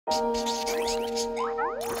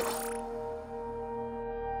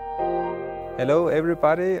Hello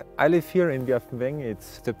everybody, I live here in Bischofshofen.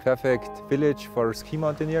 It's the perfect village for ski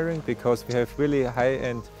mountaineering because we have really high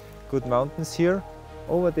and good mountains here.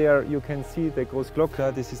 Over there you can see the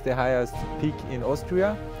Großglockner. This is the highest peak in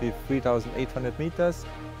Austria with 3,800 meters.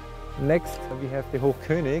 Next we have the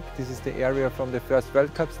Hochkönig. This is the area from the first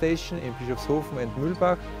World Cup station in Bischofshofen and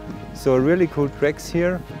Mühlbach. So really cool tracks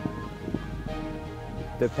here.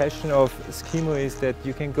 The passion of SkiMo is that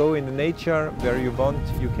you can go in the nature where you want,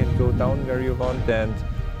 you can go down where you want, and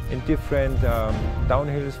in different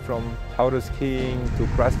downhills from powder skiing to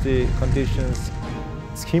crusty conditions.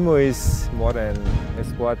 SkiMo is more than a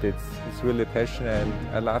sport, it's really passion and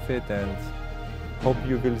I love it, and hope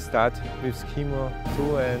you will start with SkiMo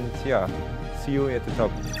too, and yeah, see you at the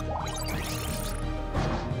top.